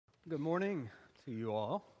Good morning to you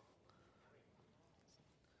all.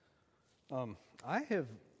 We've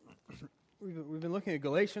been looking at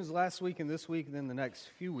Galatians last week and this week and then the next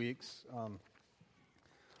few weeks.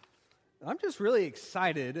 I'm just really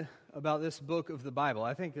excited about this book of the Bible.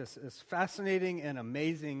 I think it's fascinating and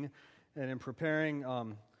amazing, and in preparing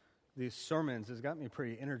these sermons has got me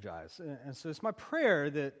pretty energized. And so it's my prayer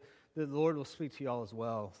that the Lord will speak to you all as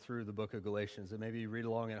well through the book of Galatians, and maybe you read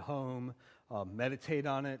along at home, meditate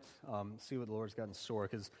on it, see what the Lord's got in store.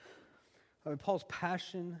 Because Paul's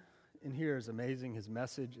passion in here is amazing. His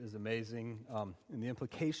message is amazing. And the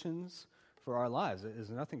implications for our lives is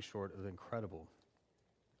nothing short of incredible.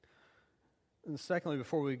 And secondly,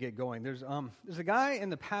 before we get going, there's a guy in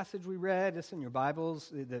the passage we read, it's in your Bibles,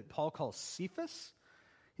 that Paul calls Cephas.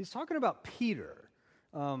 He's talking about Peter.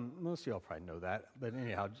 Most of y'all probably know that, but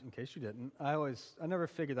anyhow, in case you didn't, I never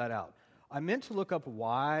figured that out. I meant to look up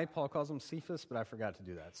why Paul calls him Cephas, but I forgot to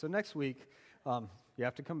do that. So next week, you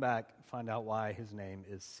have to come back and find out why his name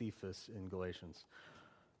is Cephas in Galatians.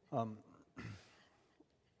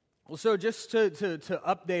 So just to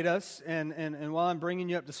update us, and while I'm bringing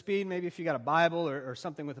you up to speed, maybe if you got a Bible or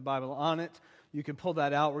something with a Bible on it, you can pull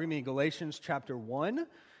that out. We're going to be in Galatians chapter 1.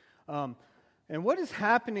 And what is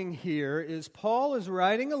happening here is Paul is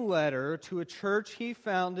writing a letter to a church he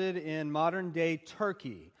founded in modern-day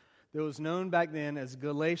Turkey that was known back then as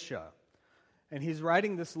Galatia. And he's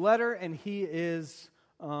writing this letter, and he is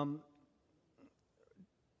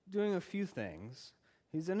doing a few things.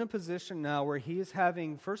 He's in a position now where he is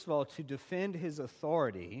having, first of all, to defend his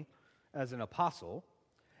authority as an apostle,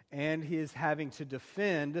 and he is having to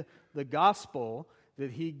defend the gospel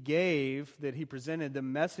that he presented, the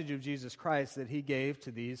message of Jesus Christ that he gave to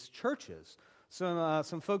these churches. So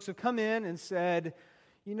some folks have come in and said,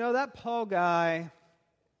 you know, that Paul guy,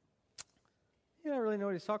 you don't really know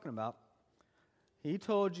what he's talking about. He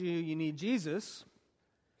told you need Jesus,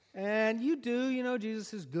 and you do, you know,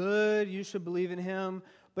 Jesus is good, you should believe in him,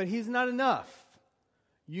 but he's not enough.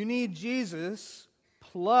 You need Jesus,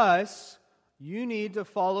 plus you need to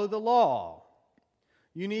follow the law.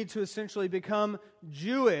 You need to essentially become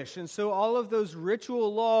Jewish. And so all of those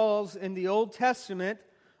ritual laws in the Old Testament,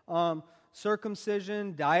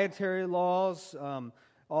 circumcision, dietary laws,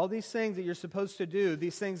 all these things that you're supposed to do,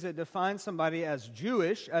 these things that define somebody as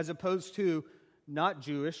Jewish as opposed to not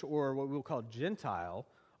Jewish or what we'll call Gentile.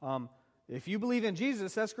 If you believe in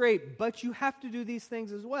Jesus, that's great, but you have to do these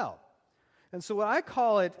things as well. And so what I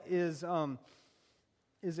call it is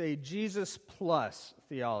a Jesus plus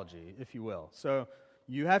theology, if you will. So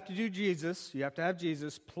you have to do Jesus, you have to have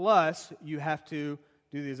Jesus, plus you have to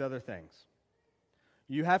do these other things.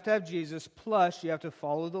 You have to have Jesus, plus you have to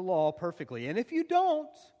follow the law perfectly. And if you don't,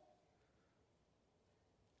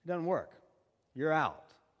 it doesn't work. You're out.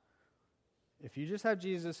 If you just have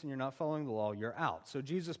Jesus and you're not following the law, you're out. So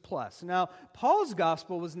Jesus plus. Now, Paul's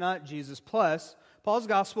gospel was not Jesus plus. Paul's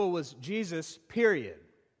gospel was Jesus, period.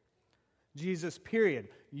 Jesus, period.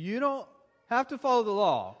 You don't have to follow the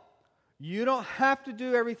law. You don't have to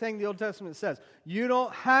do everything the Old Testament says. You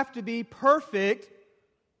don't have to be perfect.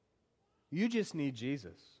 You just need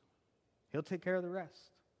Jesus. He'll take care of the rest.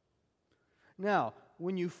 Now,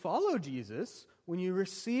 when you follow Jesus, when you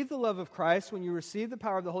receive the love of Christ, when you receive the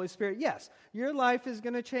power of the Holy Spirit, yes, your life is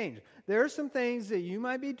going to change. There are some things that you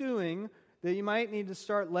might be doing that you might need to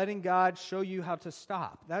start letting God show you how to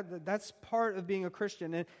stop. That's part of being a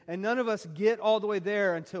Christian, and none of us get all the way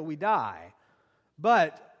there until we die.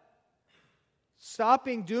 But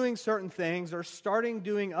stopping doing certain things or starting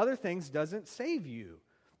doing other things doesn't save you.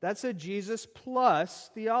 That's a Jesus plus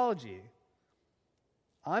theology.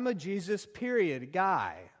 I'm a Jesus period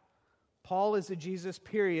guy. Paul is a Jesus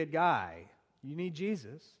period guy. You need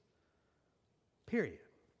Jesus, period.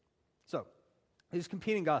 So, these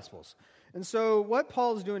competing gospels. And so what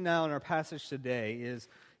Paul is doing now in our passage today is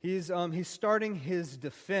he's starting his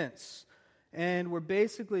defense. And we're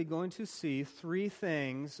basically going to see three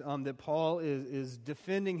things that Paul is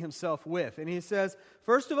defending himself with. And he says,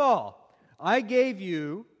 first of all, I gave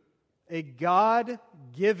you a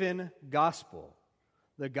God-given gospel.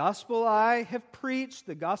 The gospel I have preached,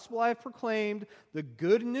 the gospel I have proclaimed, the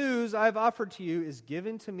good news I've offered to you is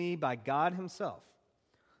given to me by God himself.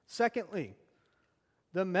 Secondly,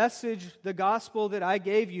 the message, the gospel that I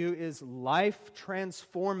gave you is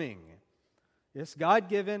life-transforming. It's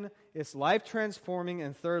God-given, it's life-transforming,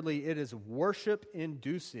 and thirdly, it is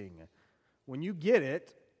worship-inducing. When you get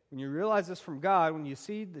it, when you realize this from God, when you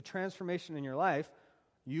see the transformation in your life,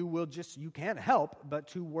 you can't help but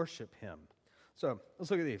to worship him. So, let's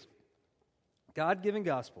look at these. God-given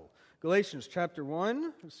gospel. Galatians chapter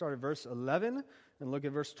 1, we start at verse 11, and look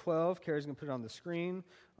at verse 12. Carrie's going to put it on the screen.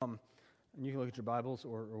 And you can look at your Bibles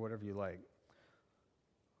or whatever you like.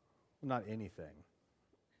 Not anything.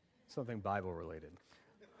 Something Bible-related.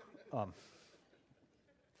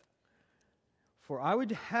 For I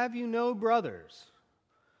would have you know, brothers,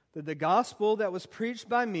 that the gospel that was preached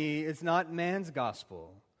by me is not man's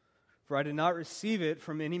gospel. For I did not receive it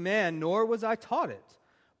from any man, nor was I taught it,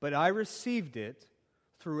 but I received it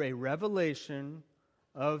through a revelation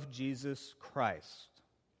of Jesus Christ.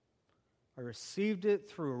 I received it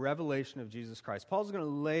through a revelation of Jesus Christ. Paul's going to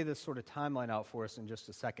lay this sort of timeline out for us in just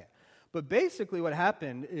a second. But basically what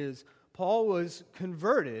happened is Paul was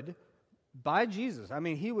converted by Jesus. I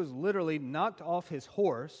mean, he was literally knocked off his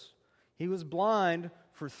horse. He was blind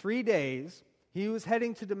for 3 days. He was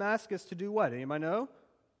heading to Damascus to do what? Anybody know?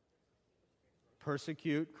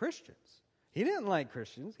 Persecute Christians. He didn't like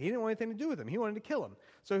Christians. He didn't want anything to do with them. He wanted to kill them.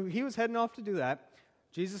 So he was heading off to do that.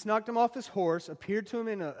 Jesus knocked him off his horse, appeared to him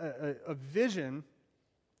in a vision,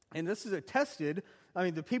 and this is attested. I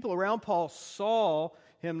mean, the people around Paul saw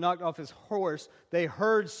him knocked off his horse. They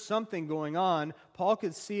heard something going on. Paul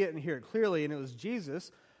could see it and hear it clearly, and it was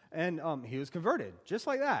Jesus, and he was converted, just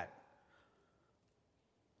like that.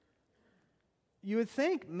 You would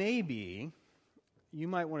think maybe you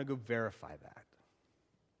might want to go verify that.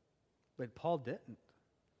 But Paul didn't.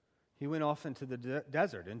 He went off into the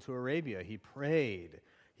desert, into Arabia. He prayed.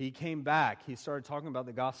 He came back. He started talking about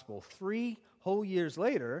the gospel. 3 whole years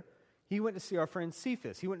later, he went to see our friend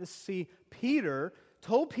Cephas. He went to see Peter,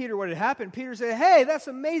 told Peter what had happened. Peter said, hey, that's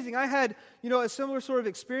amazing. I had, a similar sort of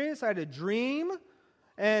experience. I had a dream,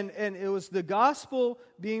 and it was the gospel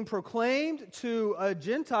being proclaimed to a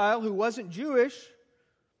Gentile who wasn't Jewish.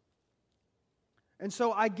 And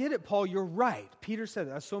so I get it, Paul, you're right. Peter said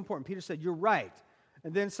that. That's so important. Peter said, you're right.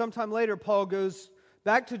 And then sometime later, Paul goes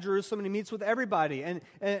back to Jerusalem and he meets with everybody.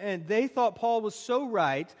 And they thought Paul was so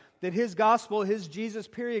right that his gospel, his Jesus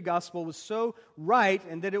period gospel, was so right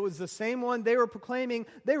and that it was the same one they were proclaiming.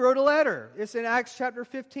 They wrote a letter. It's in Acts chapter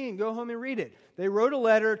 15. Go home and read it. They wrote a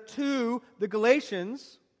letter to the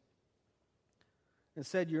Galatians and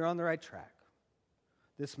said, you're on the right track.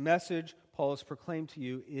 This message Paul has proclaimed to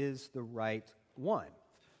you is the right one.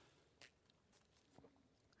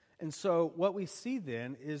 And so what we see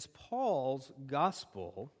then is Paul's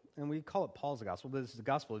gospel, and we call it Paul's gospel, but it's the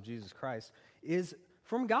gospel of Jesus Christ, is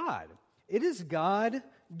from God. It is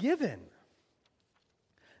God-given.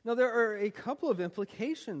 Now, there are a couple of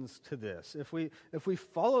implications to this. If we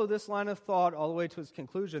follow this line of thought all the way to its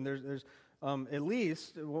conclusion, there's at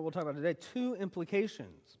least, what we'll talk about today, 2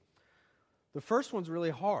 implications. The first one's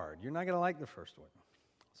really hard. You're not going to like the first one.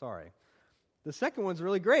 Sorry. The second one's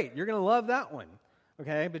really great. You're going to love that one.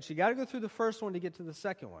 Okay, but you got to go through the first one to get to the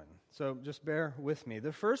second one. So just bear with me.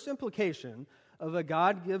 The first implication of a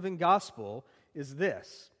God-given gospel is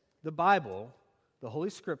this. The Bible, the Holy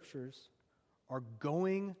Scriptures, are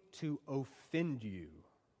going to offend you.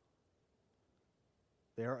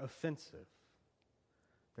 They are offensive.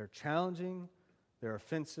 They're challenging, they're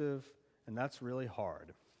offensive, and that's really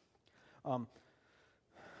hard.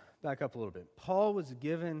 Back up a little bit. Paul was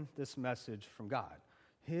given this message from God.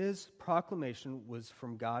 His proclamation was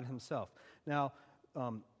from God himself. Now,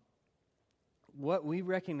 what we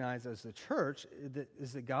recognize as the church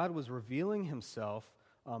is that God was revealing himself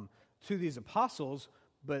to these apostles,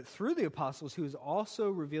 but through the apostles, he was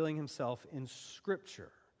also revealing himself in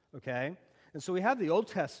Scripture, okay? And so we have the Old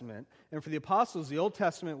Testament, and for the apostles, the Old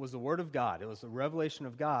Testament was the Word of God. It was the revelation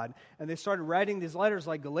of God, and they started writing these letters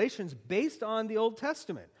like Galatians based on the Old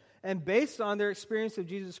Testament and based on their experience of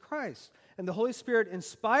Jesus Christ. And the Holy Spirit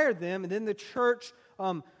inspired them, and then the church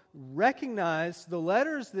recognized the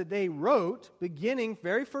letters that they wrote, beginning,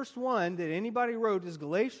 very first one that anybody wrote is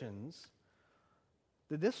Galatians,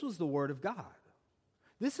 that this was the Word of God.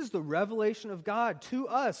 This is the revelation of God to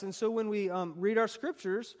us. And so when we read our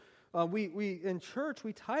scriptures, we in church,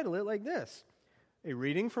 we title it like this: a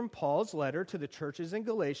reading from Paul's letter to the churches in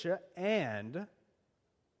Galatia and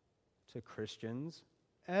to Christians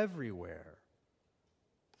everywhere.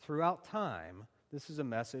 Throughout time, this is a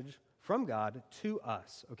message from God to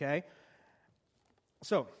us, okay?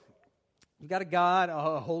 So, you've got a God,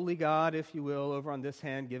 a holy God, if you will, over on this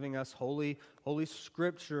hand, giving us holy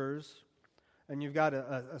scriptures. And you've got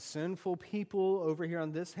a sinful people over here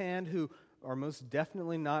on this hand who are most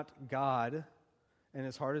definitely not God. And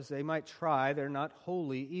as hard as they might try, they're not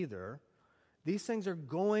holy either. These things are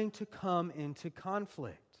going to come into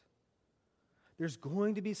conflict. There's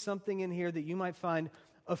going to be something in here that you might find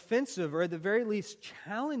offensive or at the very least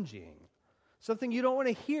challenging. Something you don't want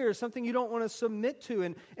to hear, something you don't want to submit to.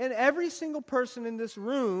 And every single person in this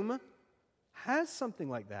room has something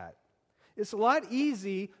like that. It's a lot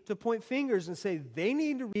easy to point fingers and say they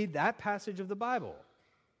need to read that passage of the Bible.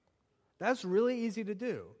 That's really easy to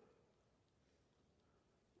do.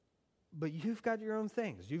 But you've got your own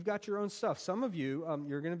things. You've got your own stuff. Some of you,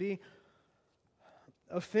 you're going to be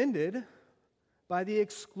offended by the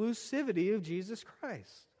exclusivity of Jesus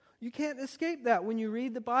Christ. You can't escape that. When you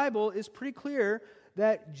read the Bible, it's pretty clear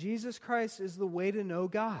that Jesus Christ is the way to know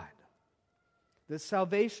God. That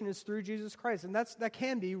salvation is through Jesus Christ. And that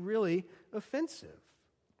can be really offensive.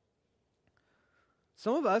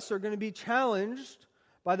 Some of us are going to be challenged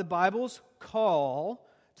by the Bible's call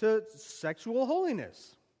to sexual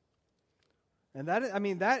holiness. And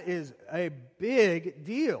that is a big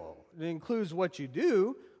deal. It includes what you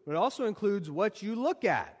do, but it also includes what you look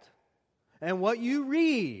at and what you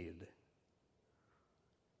read.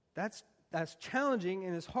 That's challenging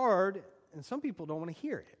and it's hard, and some people don't want to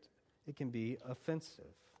hear it. It can be offensive.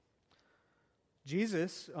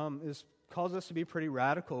 Jesus calls us to be pretty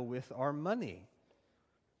radical with our money.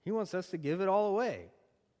 He wants us to give it all away.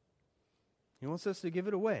 He wants us to give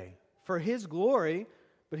it away for His glory,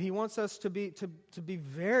 but He wants us to be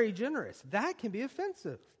very generous. That can be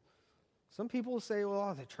offensive. Some people say,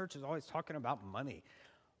 well, the church is always talking about money.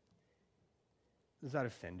 Does that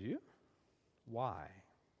offend you? Why?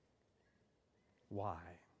 Why?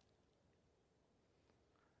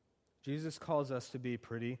 Jesus calls us to be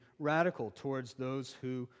pretty radical towards those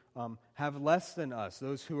who have less than us,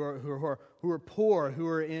 those who are poor, who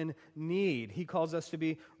are in need. He calls us to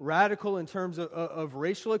be radical in terms of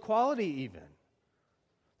racial equality even.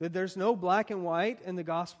 That there's no black and white in the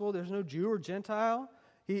gospel. There's no Jew or Gentile.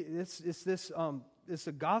 It's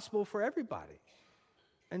a gospel for everybody.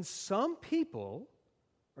 And some people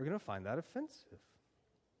are going to find that offensive.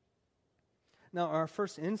 Now, our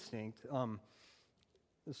first instinct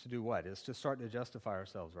is to do what? Is to start to justify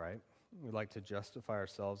ourselves, right? We like to justify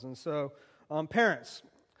ourselves. And so, parents,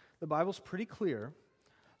 the Bible's pretty clear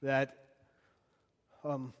that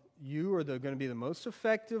you are going to be the most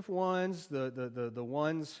effective ones, the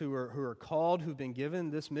ones who are called, who've been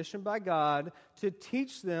given this mission by God to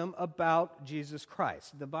teach them about Jesus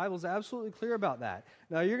Christ. The Bible's absolutely clear about that.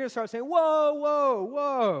 Now, you're going to start saying,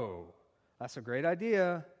 whoa, that's a great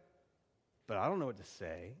idea, but I don't know what to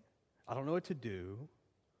say. I don't know what to do.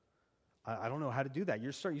 I don't know how to do that.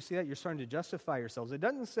 You see that? You're starting to justify yourselves. It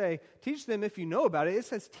doesn't say, teach them if you know about it. It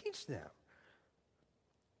says, teach them.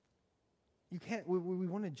 You can't, we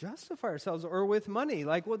want to justify ourselves, or with money.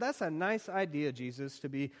 Like, well, that's a nice idea, Jesus, to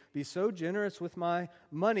be so generous with my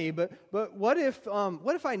money. But what if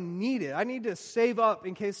I need it? I need to save up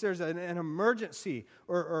in case there's an emergency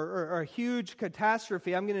or a huge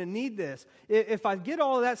catastrophe. I'm going to need this. If I get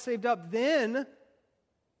all of that saved up, then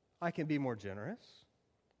I can be more generous.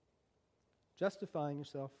 Justifying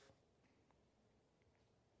yourself.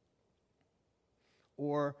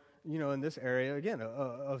 Or, in this area, again,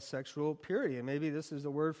 of sexual purity. And maybe this is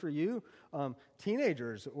a word for you,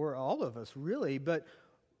 teenagers, or all of us, really. But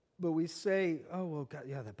we say, oh, well, God,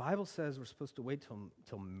 yeah, the Bible says we're supposed to wait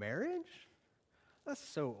till marriage? That's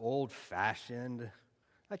so old-fashioned.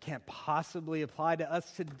 That can't possibly apply to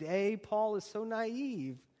us today. Paul is so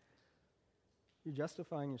naive. You're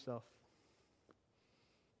justifying yourself.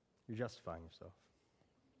 You're justifying yourself.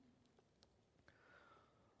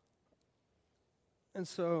 And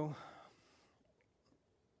so,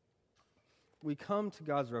 we come to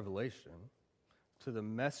God's revelation, to the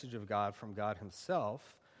message of God from God Himself,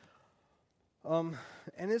 and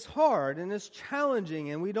it's hard and it's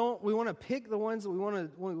challenging, and we want to pick the ones that we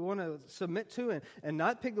want to submit to, and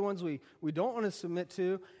not pick the ones we don't want to submit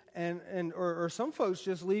to, or some folks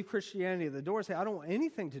just leave Christianity at the door and say, I don't want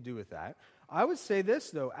anything to do with that. I would say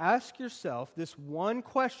this, though. Ask yourself this one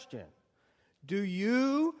question. Do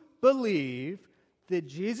you believe that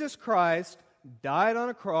Jesus Christ died on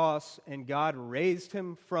a cross and God raised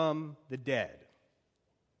Him from the dead?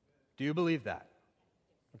 Do you believe that?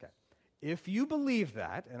 Okay. If you believe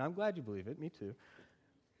that, and I'm glad you believe it, me too.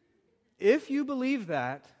 If you believe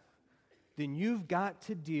that, then you've got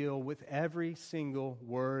to deal with every single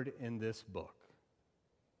word in this book.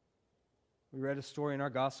 We read a story in our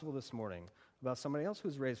gospel this morning about somebody else who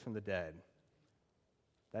was raised from the dead.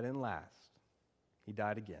 That didn't last. He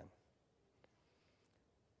died again.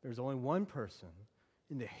 There's only one person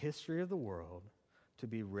in the history of the world to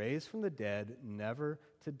be raised from the dead, never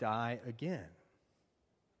to die again.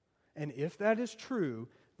 And if that is true,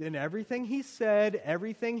 then everything He said,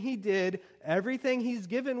 everything He did, everything He's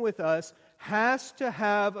given with us has to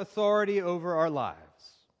have authority over our lives.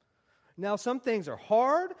 Now, some things are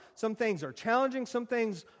hard, some things are challenging, some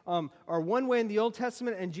things are one way in the Old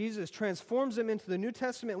Testament, and Jesus transforms them into the New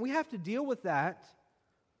Testament, and we have to deal with that.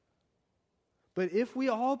 But if we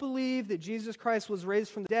all believe that Jesus Christ was raised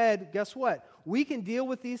from the dead, guess what? We can deal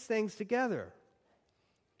with these things together.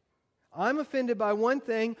 I'm offended by one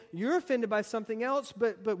thing, you're offended by something else,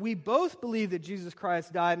 but we both believe that Jesus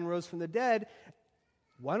Christ died and rose from the dead.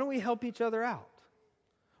 Why don't we help each other out?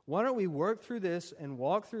 Why don't we work through this and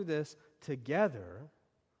walk through this together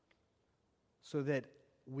so that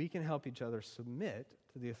we can help each other submit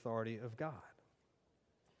to the authority of God?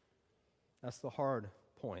 That's the hard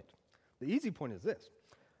point. The easy point is this.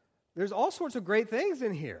 There's all sorts of great things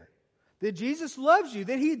in here. That Jesus loves you,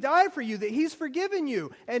 that He died for you, that He's forgiven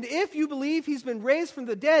you. And if you believe He's been raised from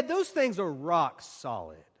the dead, those things are rock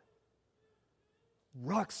solid.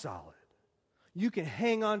 Rock solid. You can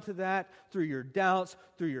hang on to that through your doubts,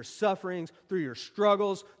 through your sufferings, through your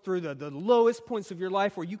struggles, through the lowest points of your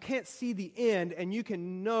life where you can't see the end, and you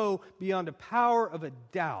can know beyond a power of a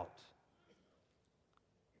doubt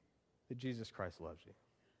that Jesus Christ loves you,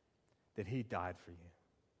 that He died for you,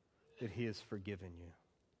 that He has forgiven you.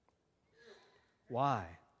 Why?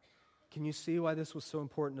 Can you see why this was so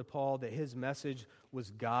important to Paul, that his message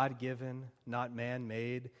was God-given, not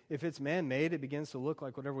man-made? If it's man-made, it begins to look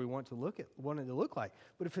like whatever we want it to look like.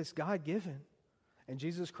 But if it's God-given, and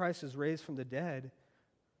Jesus Christ is raised from the dead,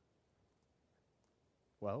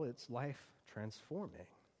 well, it's life-transforming,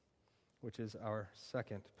 which is our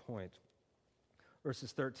second point.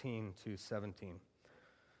 Verses 13 to 17.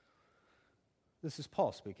 This is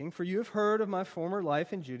Paul speaking. For you have heard of my former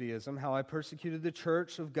life in Judaism, how I persecuted the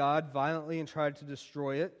church of God violently and tried to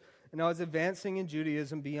destroy it. And I was advancing in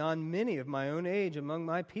Judaism beyond many of my own age among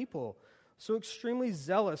my people. So extremely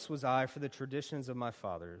zealous was I for the traditions of my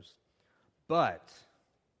fathers. But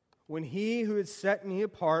when He who had set me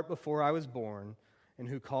apart before I was born, and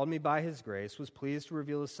who called me by His grace, was pleased to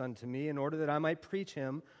reveal His Son to me in order that I might preach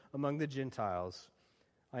Him among the Gentiles,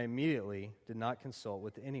 I immediately did not consult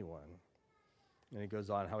with anyone. And he goes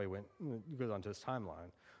on to his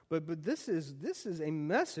timeline. But this is a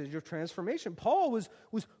message of transformation. Paul was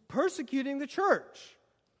persecuting the church.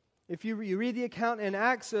 If you read the account in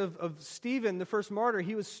Acts of Stephen, the first martyr,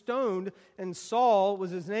 he was stoned, and Saul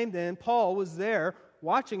was his name then. Paul was there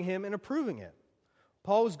watching him and approving it.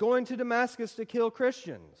 Paul was going to Damascus to kill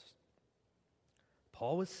Christians.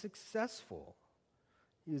 Paul was successful.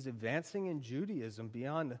 He was advancing in Judaism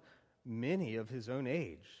beyond many of his own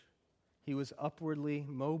age. He was upwardly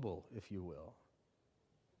mobile, if you will.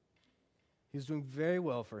 He was doing very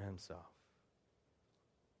well for himself.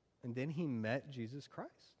 And then he met Jesus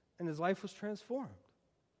Christ, and his life was transformed.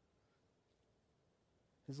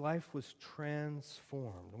 His life was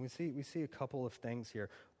transformed. And we see a couple of things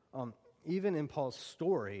here. Even in Paul's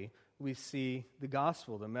story, we see the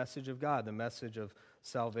gospel, the message of God, the message of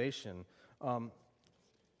salvation. Where am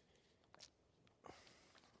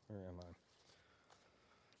I?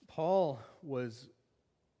 Paul was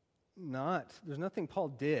not, there's nothing Paul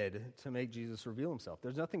did to make Jesus reveal himself.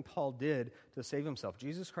 There's nothing Paul did to save himself.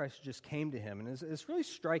 Jesus Christ just came to him. And it's really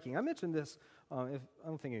striking. I mentioned this, I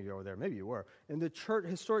don't think you were over there, maybe you were, in the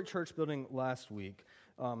historic church building last week.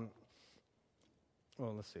 Well,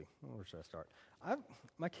 let's see, where should I start?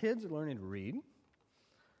 My kids are learning to read.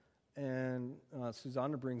 And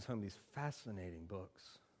Susanna brings home these fascinating books,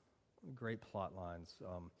 great plot lines.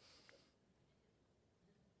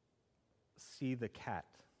 See the cat.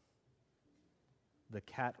 The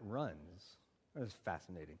cat runs. That was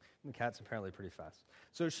fascinating. And the cat's apparently pretty fast.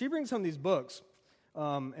 So she brings home these books,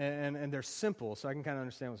 and they're simple, so I can kind of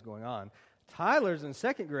understand what's going on. Tyler's in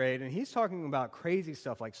second grade, and he's talking about crazy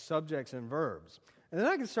stuff like subjects and verbs. And then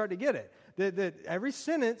I can start to get it. That every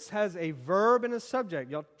sentence has a verb and a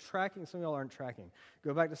subject. Y'all tracking? Some of y'all aren't tracking.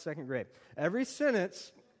 Go back to second grade. Every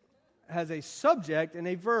sentence has a subject and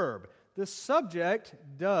a verb. The subject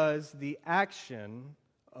does the action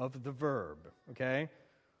of the verb, okay?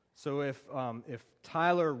 So if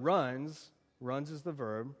Tyler runs is the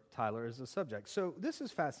verb, Tyler is the subject. So this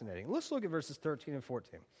is fascinating. Let's look at verses 13 and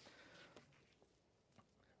 14.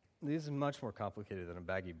 This is much more complicated than a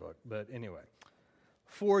baggy book, but anyway.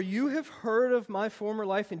 For you have heard of my former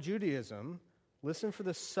life in Judaism. Listen for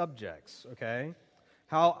the subjects, okay?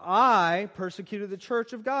 How I persecuted the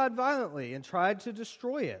church of God violently and tried to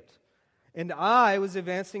destroy it. And I was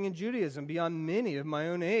advancing in Judaism beyond many of my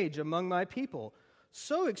own age among my people.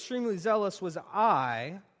 So extremely zealous was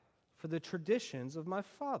I for the traditions of my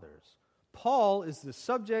fathers. Paul is the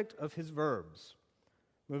subject of his verbs.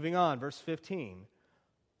 Moving on, verse 15.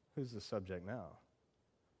 Who's the subject now?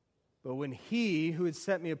 But when He who had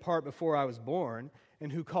set me apart before I was born,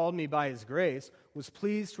 and who called me by His grace, was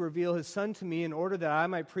pleased to reveal His Son to me in order that I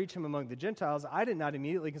might preach Him among the Gentiles, I did not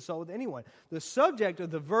immediately consult with anyone. The subject of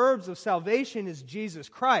the verbs of salvation is Jesus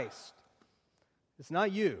Christ. It's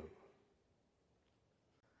not you.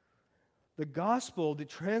 The gospel that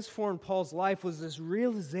transformed Paul's life was this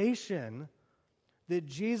realization that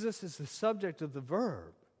Jesus is the subject of the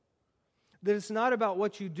verb. That it's not about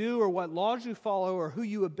what you do or what laws you follow or who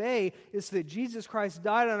you obey. It's that Jesus Christ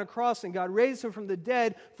died on a cross and God raised him from the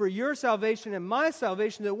dead for your salvation and my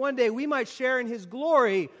salvation, that one day we might share in his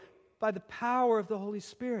glory by the power of the Holy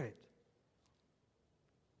Spirit.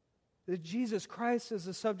 That Jesus Christ is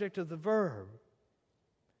the subject of the verb.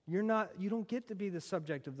 You don't get to be the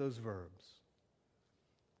subject of those verbs.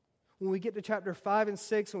 When we get to chapter 5 and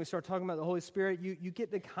 6 and we start talking about the Holy Spirit, you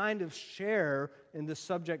get to kind of share in the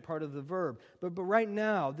subject part of the verb. But right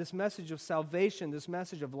now, this message of salvation, this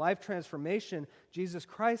message of life transformation, Jesus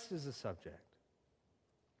Christ is the subject.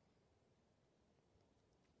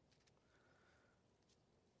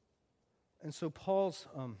 And so Paul's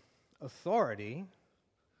authority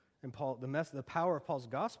and the power of Paul's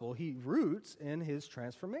gospel, he roots in his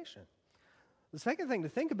transformation. The second thing to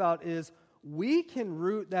think about is we can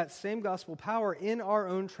root that same gospel power in our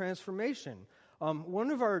own transformation.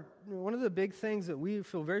 One of the big things that we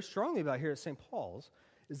feel very strongly about here at St. Paul's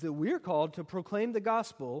is that we are called to proclaim the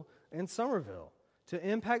gospel in Somerville, to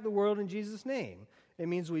impact the world in Jesus' name. It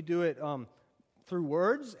means we do it through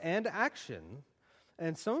words and action.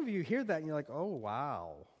 And some of you hear that and you're like, oh,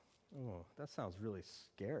 wow. Oh, that sounds really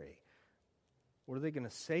scary. What are they going to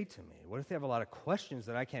say to me? What if they have a lot of questions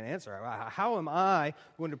that I can't answer? How am I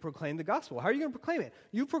going to proclaim the gospel? How are you going to proclaim it?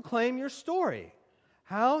 You proclaim your story.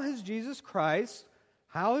 How has Jesus Christ,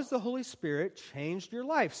 how has the Holy Spirit changed your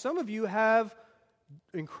life? Some of you have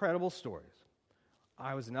incredible stories.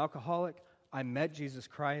 I was an alcoholic. I met Jesus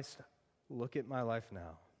Christ. Look at my life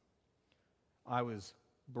now. I was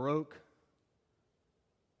broke.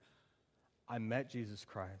 I met Jesus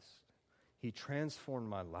Christ. He transformed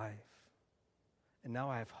my life. And now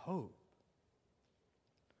I have hope.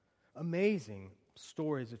 Amazing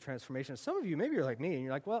stories of transformation. Some of you, maybe you're like me, and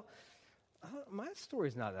you're like, well, my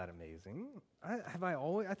story's not that amazing.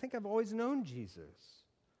 I think I've always known Jesus.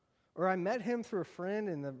 Or I met him through a friend,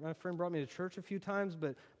 and my friend brought me to church a few times,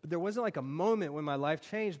 but there wasn't like a moment when my life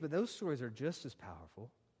changed, but those stories are just as powerful.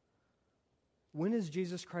 When has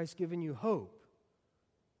Jesus Christ given you hope?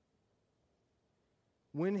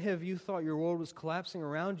 When have you thought your world was collapsing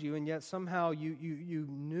around you, and yet somehow you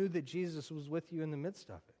knew that Jesus was with you in the midst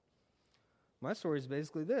of it? My story is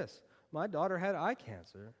basically this. My daughter had eye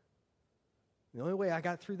cancer. The only way I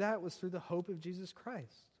got through that was through the hope of Jesus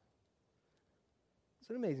Christ. It's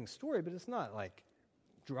an amazing story, but it's not like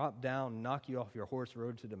drop down, knock you off your horse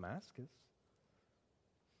road to Damascus.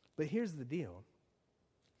 But here's the deal.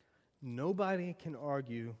 Nobody can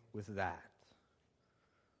argue with that.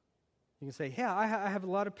 You can say, yeah, I have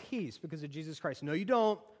a lot of peace because of Jesus Christ. No, you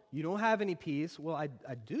don't. You don't have any peace. Well, I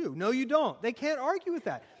do. No, you don't. They can't argue with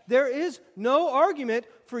that. There is no argument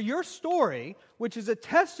for your story, which is a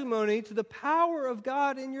testimony to the power of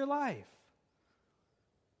God in your life.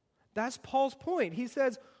 That's Paul's point. He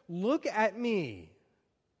says, look at me.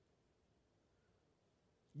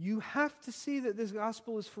 You have to see that this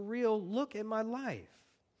gospel is for real. Look at my life.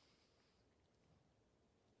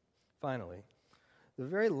 Finally, the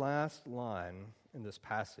very last line in this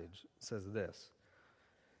passage says this,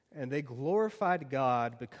 and they glorified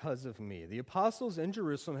God because of me. The apostles in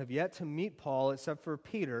Jerusalem have yet to meet Paul except for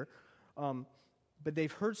Peter, but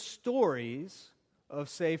they've heard stories of,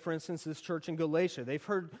 say, for instance, this church in Galatia. They've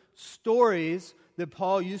heard stories that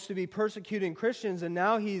Paul used to be persecuting Christians, and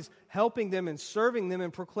now he's helping them and serving them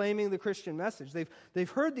and proclaiming the Christian message. They've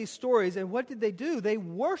heard these stories, and what did they do? They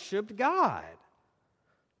worshiped God.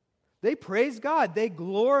 They praised God. They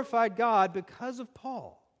glorified God because of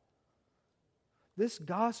Paul. This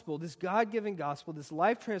gospel, this God-given gospel, this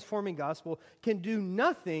life-transforming gospel can do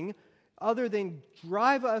nothing other than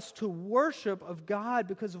drive us to worship of God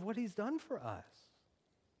because of what he's done for us.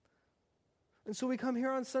 And so we come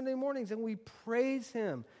here on Sunday mornings and we praise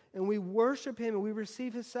him and we worship him and we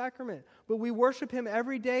receive his sacrament. But we worship him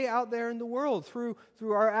every day out there in the world through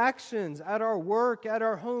our actions, at our work, at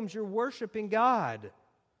our homes. You're worshiping God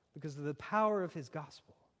because of the power of his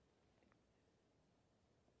gospel.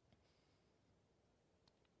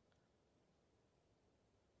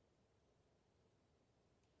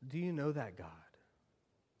 Do you know that God?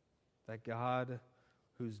 That God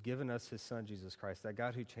who's given us his son, Jesus Christ, that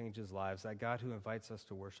God who changes lives, that God who invites us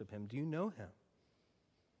to worship him. Do you know him?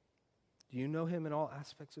 Do you know him in all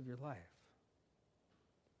aspects of your life?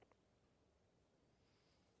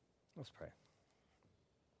 Let's pray.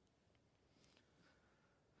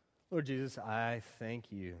 Lord Jesus, I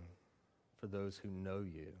thank you for those who know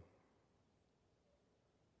you.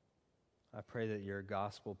 I pray that your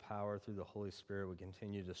gospel power through the Holy Spirit would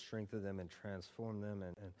continue to strengthen them and transform them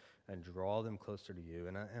and draw them closer to you.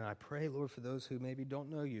 And I pray, Lord, for those who maybe don't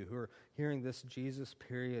know you, who are hearing this Jesus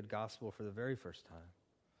period gospel for the very first time,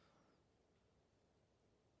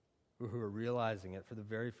 or who are realizing it for the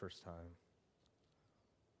very first time.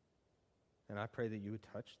 And I pray that you would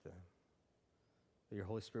touch them, that your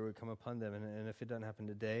Holy Spirit would come upon them. And if it doesn't happen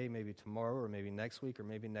today, maybe tomorrow or maybe next week or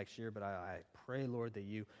maybe next year, but I pray, Lord, that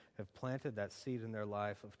you have planted that seed in their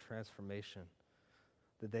life of transformation,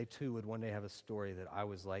 that they too would one day have a story that I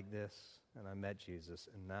was like this and I met Jesus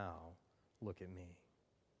and now look at me.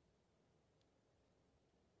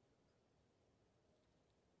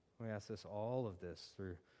 We ask this, all of this,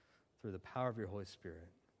 through the power of your Holy Spirit,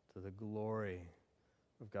 to the glory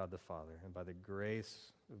of God the Father, and by the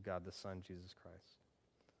grace of God the Son, Jesus Christ.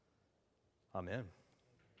 Amen.